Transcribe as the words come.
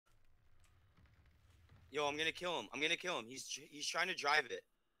Yo, I'm gonna kill him. I'm gonna kill him. He's trying to drive it.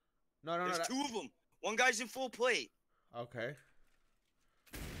 No, no, no. There's two of them. One guy's in full plate. Okay.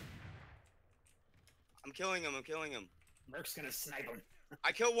 I'm killing him. I'm killing him. Merc's gonna snipe him.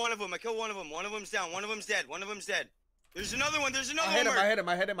 I killed one of them. I killed one of them. One of them's down. One of them's dead. One of them's dead. There's another one. There's another one. I hit him.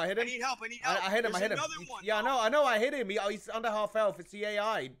 I need help. I need help. I hit him. There's I hit him. another one. Yeah, I know. I hit him. He's under half health. It's the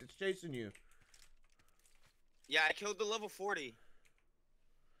AI that's chasing you. Yeah, I killed the level 40.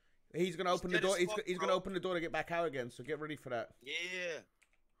 He's gonna open the door. He's gonna open the door to get back out again. So get ready for that. Yeah.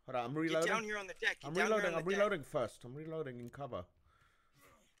 Hold on, I'm reloading. Get down here on the deck. I'm reloading first. I'm reloading in cover.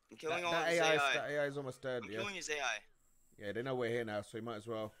 I'm killing all his AI. That AI is almost dead. I'm killing his AI. Yeah, they know we're here now, so you might as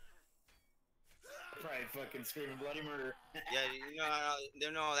well. Probably fucking screaming bloody murder. Yeah,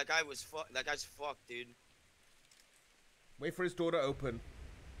 no, that guy was that guy's fucked, dude. Wait for his door to open.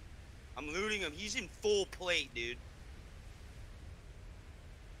 I'm looting him. He's in full plate, dude.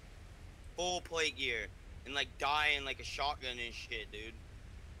 Full plate gear. And like dying like a shotgun and shit, dude.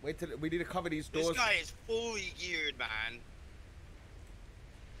 Wait till we need to cover these doors. This guy is fully geared, man.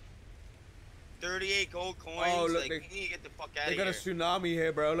 38 gold coins. Oh, look, like, we need to get the fuck out of here. They got a tsunami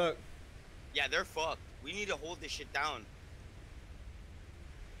here, bro. Look. Yeah, they're fucked. We need to hold this shit down.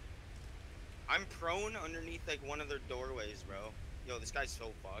 I'm prone underneath like one of their doorways, bro. Yo, this guy's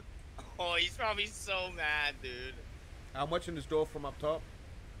so fucked. Oh, he's probably so mad, dude. I'm watching this door from up top.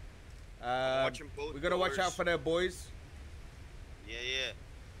 I'm watching both we gotta doors. watch out for their boys. Yeah, yeah.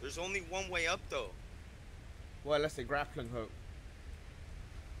 There's only one way up, though. Well, let's say grappling hook.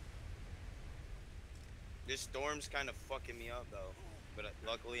 This storm's kind of fucking me up, though. But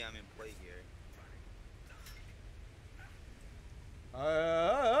luckily, I'm in plate gear. I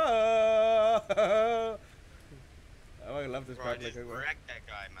love this grappling hook. Wreck that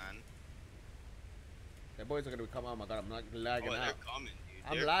guy, man. The boys are gonna come. Oh my god, I'm not lagging out. They're coming,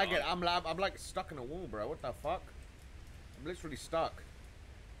 dude. I'm lagging. I'm like stuck in a wall, bro. What the fuck? I'm literally stuck.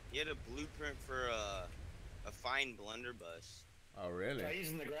 He had a blueprint for a fine blunderbuss. Oh really? Try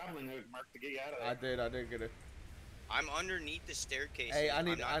using the grappling hook, Mark, to get you out of there. I did get it. I'm underneath the staircase. Hey, I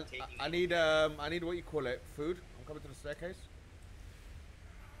need what you call it? Food. I'm coming to the staircase.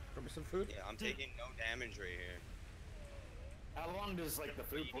 Drop me some food. Yeah, I'm taking no damage right here. How long does like the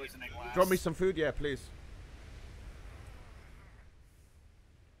food poisoning last? Drop me some food, yeah, please.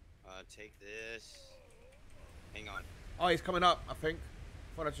 Take this. Hang on. Oh, he's coming up, I think.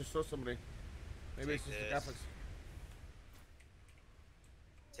 Thought I just saw somebody. Maybe it's just the graphics.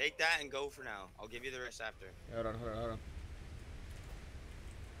 Take that and go for now. I'll give you the rest after. Yeah, hold on.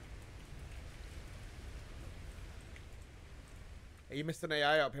 Hey, you missed an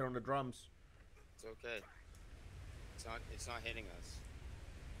AI up here on the drums. It's okay. It's not hitting us.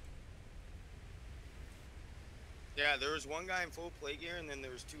 Yeah, there was one guy in full play gear, and then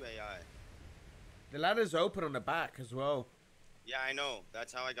there was 2 AI. The ladder's open on the back as well. Yeah, I know.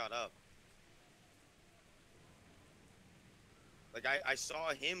 That's how I got up. Like, I saw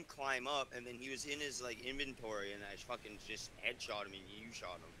him climb up, and then he was in his, like, inventory, and I fucking just headshot him, and you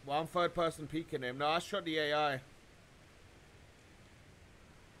shot him. Well, I'm third person peeking him. No, I shot the AI.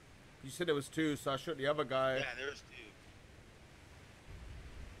 You said there was 2, so I shot the other guy. Yeah, there was 2.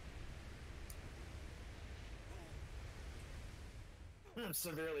 I'm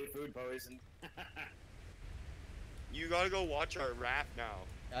severely food poisoned. You gotta go watch our raft now.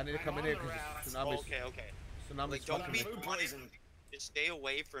 I need to come in here because tsunami's... Okay. Tsunami's like, don't be food poisoned. Just stay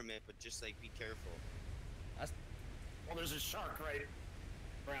away from it, but just, like, be careful. Well, there's a shark right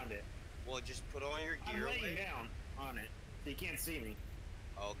around it. Well, just put all your gear away. I'm laying down on it, so you can't see me.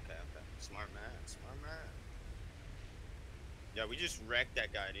 Okay. Smart man. Yeah, we just wrecked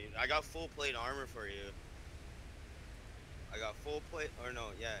that guy, dude. I got full plate armor for you. I got full plate, or no,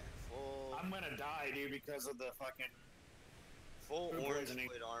 yeah, full... I'm gonna die, dude, because of the fucking... Full orange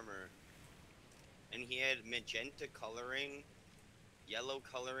plate armor. And he had magenta coloring, yellow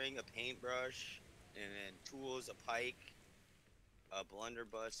coloring, a paintbrush, and then tools, a pike, a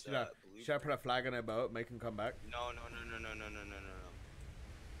blunderbuss, blue... Should I put a flag on their boat, make him come back? No.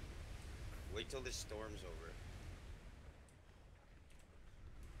 Wait till this storm's over.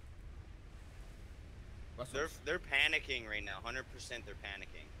 They're panicking right now. 100% they're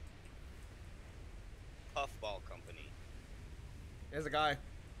panicking. Puffball Company. There's a guy.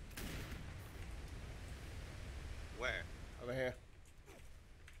 Where? Over here.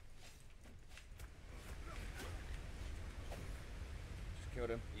 Just killed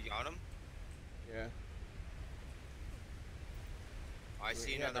him. You got him? Yeah. I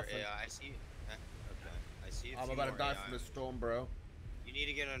see another AI. I see. Okay. I see. I'm about to die from the storm, bro. You need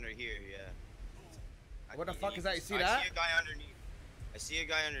to get under here. Yeah. What the fuck is that? You see that? I see a guy underneath. I see a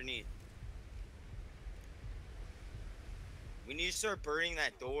guy underneath. We need to start burning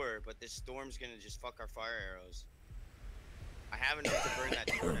that door, but this storm's gonna just fuck our fire arrows. I have enough to burn that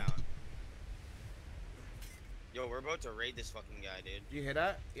door down. Yo, we're about to raid this fucking guy, dude. Do you hear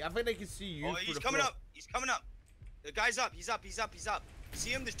that? Yeah, I think they can see you. Oh, through he's the coming floor. up. He's coming up. The guy's up. He's up. He's up. He's up. You see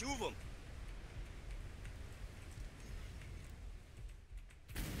him? There's 2 of them.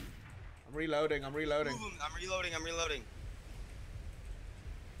 I'm reloading. I'm reloading. 2 of them. I'm reloading. I'm reloading.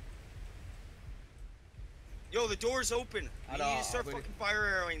 Yo, the door's open. We need to start fucking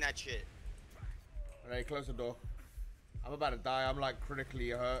fire arrowing that shit. Alright, close the door. I'm about to die. I'm like critically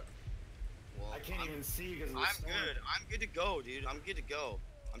hurt. Well, I can't even see because I'm good. I'm good to go, dude. I'm good to go.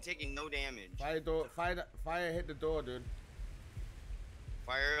 I'm taking no damage. Fire door. Fire hit the door, dude.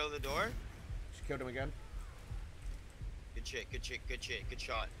 Fire arrow the door. Just killed him again. Good shit. Good shit. Good shit. Good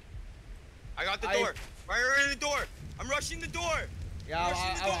shot. I got the door. Fire arrow the door. I'm rushing the door. Yeah,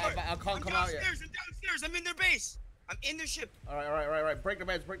 I can't come out yet. I'm downstairs. I'm in their base. I'm in their ship. Alright. Break the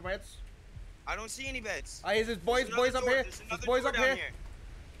beds. Break the beds. I don't see any beds. Here's his boys. Boys up here. His boys up here.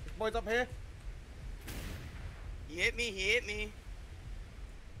 His boys up here. He hit me. He hit me.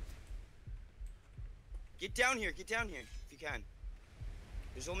 Get down here. Get down here if you can.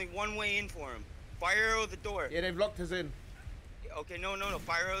 There's only one way in for him. Fire arrow the door. Yeah, they've locked us in. Okay, no.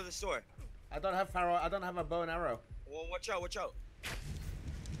 Fire arrow the door. I don't have fire. I don't have a bow and arrow. Well, watch out. Watch out.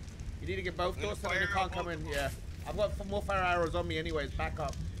 You need to get both doors so they fire can't come in. Yeah. I've got more fire arrows on me anyways. Back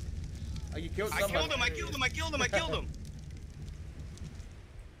up. Oh, you killed someone. I killed him.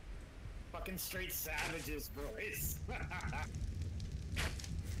 Fucking straight savages, boys.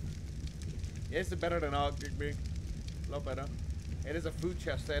 Yeah, it's better than Ark, Big. A lot better. It is a food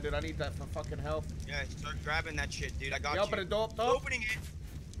chest there, dude. I need that for fucking health. Yeah, start grabbing that shit, dude. I got you. Open the door up top. Opening it.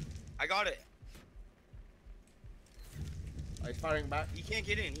 I got it. Oh, he's firing back. He can't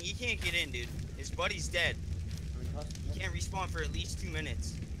get in. He can't get in, dude. His buddy's dead. He can't respawn for at least 2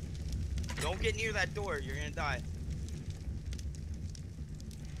 minutes. Don't get near that door. You're gonna die.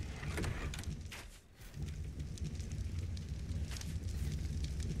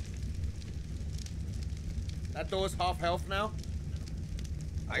 That door's half health now.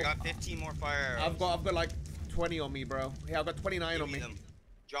 I got 15 more fire arrows. I've got like 20 on me, bro. Yeah, I've got 29 on me. Them.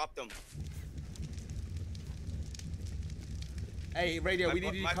 Drop them. Hey, Radio, we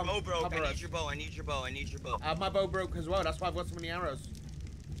need you to come. My bow broke. Cover I need your bow. I need your bow. I need your bow. My bow broke as well. That's why I've got so many arrows.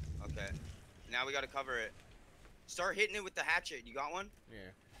 Okay. Now we gotta cover it. Start hitting it with the hatchet. You got one?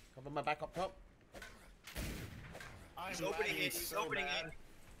 Yeah. Cover my back up top. He's opening it. He's opening it.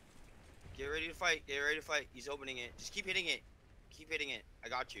 Get ready to fight. Get ready to fight. He's opening it. Just keep hitting it. Keep hitting it. I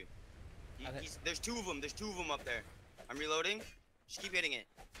got you. There's 2 of them. There's 2 of them up there. I'm reloading. Just keep hitting it.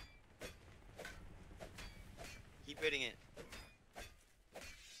 Keep hitting it.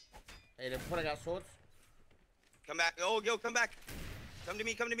 Hey, they're putting out swords. Come back. Oh, yo, come back. Come to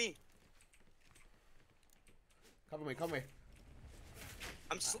me. Come to me. Cover me. Cover me.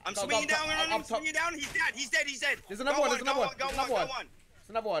 I'm swinging down. I'm swinging down. He's dead. He's dead. He's dead. There's another one. There's another one. There's another one. There's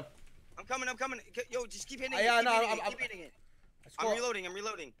another one. I'm coming. I'm coming. Yo, just keep hitting it. Yeah, Keep hitting it. I'm reloading. I'm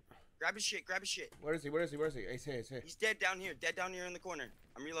reloading. Grab his shit. Grab his shit. Where is he? Where is he? Where is he? He's here. He's here. He's dead down here. Dead down here in the corner.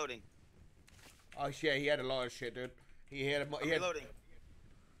 I'm reloading. Oh shit! He had a lot of shit, dude. He had. I'm reloading.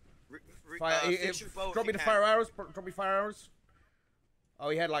 Drop me the fire arrows. Drop me fire arrows. Oh,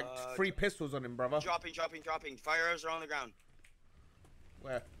 he had like 3 pistols on him, brother. Dropping. Fire arrows are on the ground.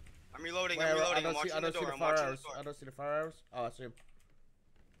 Where? I'm reloading. Where? I'm reloading. I'm I watching the door. don't see the fire arrows. I don't see the fire arrows. Oh, I see him.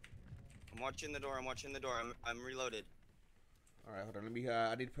 I'm watching the door. I'm watching the door. I'm reloaded. All right, hold on. Let me.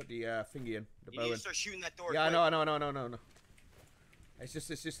 I need to put the thingy in. The bow you need in. to start shooting that door. Yeah, I know. No. It's just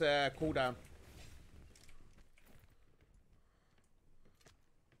a cooldown.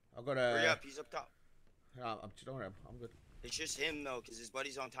 I've got a. Hurry up! He's up top. Don't worry. I'm good. It's just him though, cause his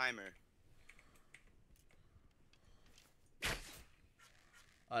buddy's on timer.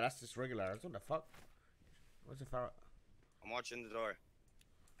 Oh, that's just regular arrows. What the fuck? What's the fire? I'm watching the door.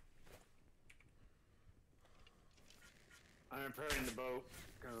 I'm repairing the boat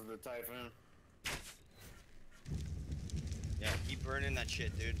because of the typhoon. Yeah, keep burning that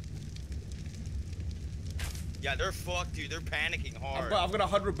shit, dude. Yeah, they're fucked, dude. They're panicking hard. I've got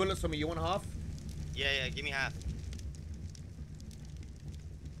 100 bullets on me. You want half? Yeah, give me half.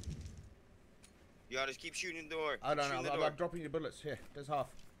 You gotta just keep shooting the door. I don't know. I'm dropping your bullets. Here, there's half.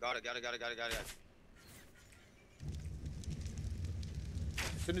 Got it.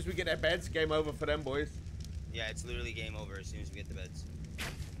 As soon as we get their beds, game over for them, boys. Yeah, it's literally game over as soon as we get the beds.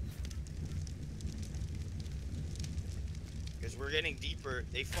 Because we're getting deeper.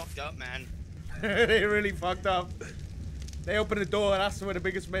 They fucked up, man. They really fucked up. They opened the door, that's where the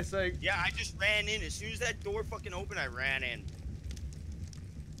biggest mistake. Yeah, I just ran in. As soon as that door fucking opened, I ran in.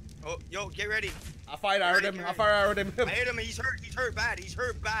 Oh, yo, get ready. I fire arrowed him. I fire arrowed him. I hit him. He's hurt. He's hurt bad. He's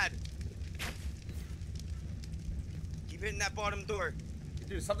hurt bad. Keep hitting that bottom door.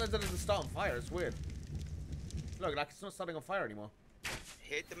 Dude, sometimes it doesn't start on fire. It's weird. Look, like it's not starting on fire anymore.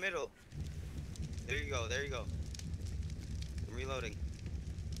 Hit the middle. There you go. There you go. I'm reloading.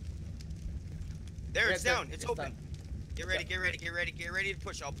 There, Yeah, it's down. It's open. done. Get ready. Get ready. Get ready. Get ready to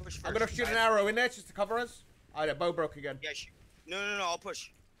push. I'll push first. I'm gonna shoot an arrow in there just to cover us. Oh, the bow broke again. Yeah, shoot. No. I'll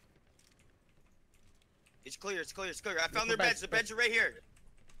push. It's clear. It's clear. It's clear. I found their beds. The beds are right here.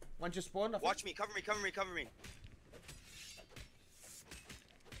 One just spawned. Watch me. Cover me. Cover me. Cover me.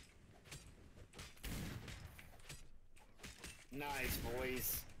 Nice,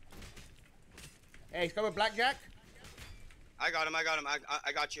 boys. Hey, he's coming, blackjack. I got him. I got him.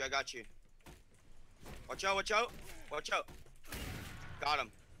 I got you. I got you. Watch out. Watch out. Watch out. Got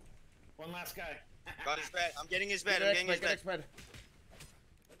him. One last guy. Got his bed. I'm getting his bed. I'm getting his bed.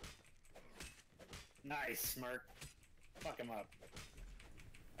 Nice, Smirk. Fuck him up.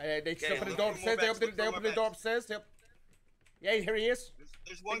 Hey, they Okay, opened the door upstairs. They opened the door upstairs. Yep. Yeah, here he is.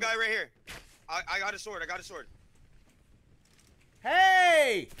 There's one guy right here. I got a sword. I got a sword.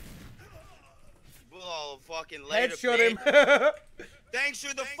 Hey! Oh, fucking later, Headshot him. Thanks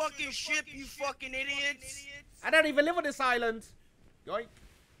for the fucking ship, you fucking idiots. I don't even live on this island. Yoink.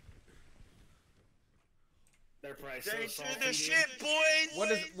 Their price. Thanks for the ship, boys.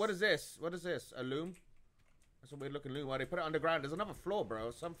 What is this? What is this? A loom? That's a weird looking loom. Why they put it underground? There's another floor,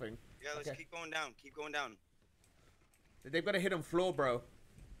 bro. Something. Yeah, let's keep going down. Keep going down. They've got a hidden floor, bro.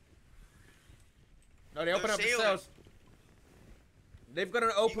 No, they open up the cells. They've got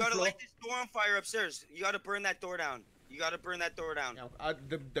an open floor. You gotta light this door on fire upstairs. You gotta burn that door down. You gotta burn that door down. Yeah,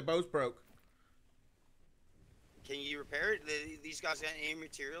 the bow's broke. Can you repair it? These guys got any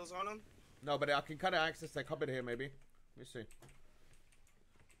materials on them? No, but I can kind of access that cupboard here, maybe. Let me see.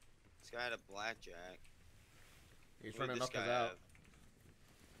 This guy had a blackjack. He's trying to knock us out.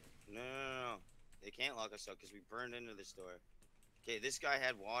 No. They can't lock us out because we burned into this door. Okay, this guy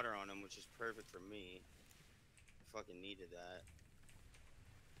had water on him, which is perfect for me. Fucking needed that.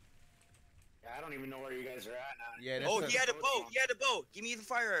 Yeah, I don't even know where you guys are at now. Yeah. Oh, he had a bow. He had a bow. Give me the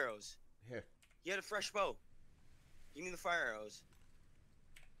fire arrows. Here. He had a fresh bow. Give me the fire arrows.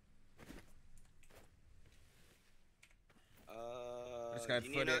 You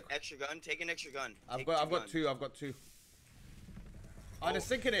need an extra gun? Take an extra gun. I've got two. Oh, they're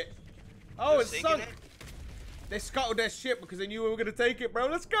sinking it. Oh, it's sunk. They scuttled their ship because they knew we were gonna take it, bro.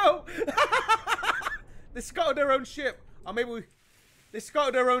 Let's go. They scuttled their own ship. Oh, maybe they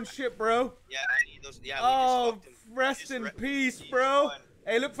scuttled their own ship, bro. Yeah, I need those. Yeah. Oh, rest in peace, bro.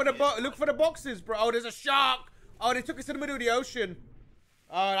 Hey, look for the boxes, bro. Oh, there's a shark. Oh, they took us to the middle of the ocean.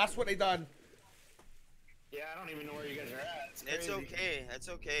 Oh, that's what they done. Yeah, I don't even know where you guys are at. It's okay. That's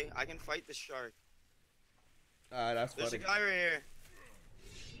okay. I can fight the shark. That's funny. There's a guy right here.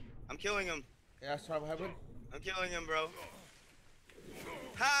 I'm killing him. Yeah, that's what happened. I'm killing him, bro.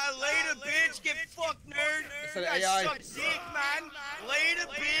 Ha, later, bitch. Get fucked, nerd. It's an I AI. suck dick, man. Later,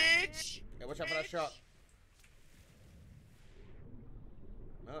 bitch. Yeah, watch out for that shot.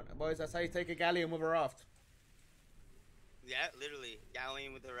 Well, boys, that's how you take a galleon with a raft. Yeah, literally.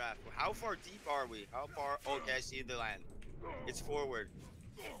 Galleon with a raft. How far deep are we? How far? Okay, I see the land. It's forward.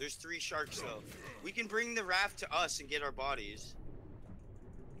 There's 3 sharks, though. We can bring the raft to us and get our bodies.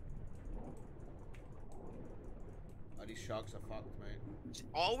 Oh, these sharks are fucked, mate.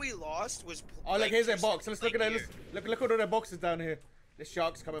 All we lost was... Oh, look, here's their box. Let's look at that. Look at all their boxes down here. This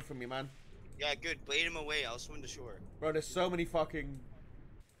shark's coming from me, man. Yeah, good. Blade him away. I'll swim to shore. Bro, there's so many fucking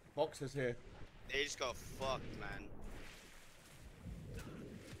boxes here. They just got fucked, man.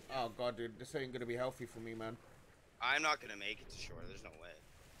 Oh, God, dude. This ain't gonna be healthy for me, man. I'm not gonna make it to shore. There's no way.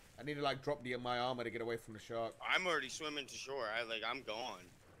 I need to, like, drop my armor to get away from the shark. I'm already swimming to shore. I'm gone.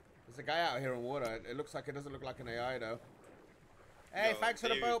 There's a guy out here in water. It looks like it doesn't look like an AI, though. Hey, Yo, thanks for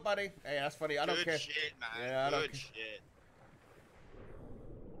the boat, buddy. Hey, that's funny. I don't care. Good shit, man. Yeah, I don't Good care. shit.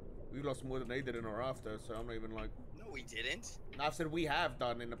 We lost more than they did in a raft, though, so I'm not even like... No, we didn't. No, I've said we have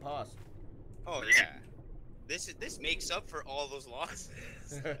done in the past. Oh, yeah. This makes up for all those losses.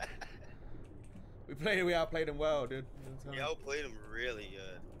 We outplayed them well, dude. We outplayed them really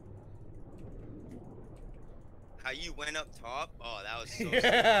good. How you went up top? Oh, that was so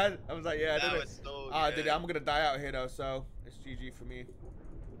yeah, sick. I was like, yeah, that was so good. dude, I'm gonna die out here though, so it's GG for me.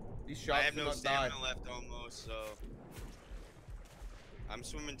 These sharks I have do no not stamina die. left almost, so I'm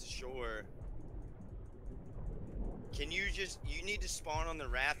swimming to shore. Can you need to spawn on the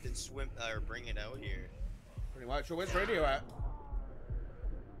raft and swim or bring it out here? Pretty much. So where's radio at?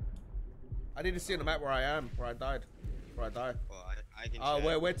 I need to see on the map where I am, where I died. Where I died. Well, I can Oh,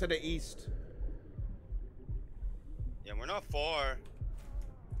 check. we're to the east. Yeah, we're not far.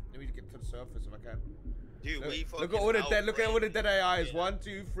 Let me get to the surface if I can. Dude, look at all the dead. Look at all the dead AIs. Yeah. 1,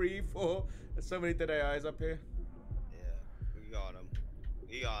 2, 3, 4. There's so many dead AIs up here. Yeah, we got them.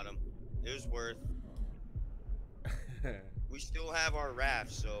 We got them. It was worth. We still have our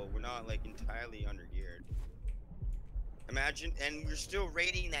rafts, so we're not like entirely undergeared. Imagine, and we're still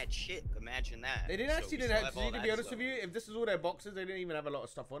raiding that ship. Imagine that. They didn't actually. To be honest with you, if this is all their boxes, they didn't even have a lot of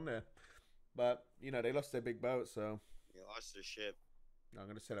stuff on there. But you know, they lost their big boat, so. They lost their ship. I'm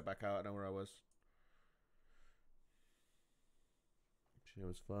gonna set it back out. I know where I was. Shit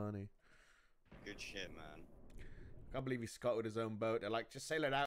was funny. Good shit, man. Can't believe he scuttled his own boat. They're like, just sail it out.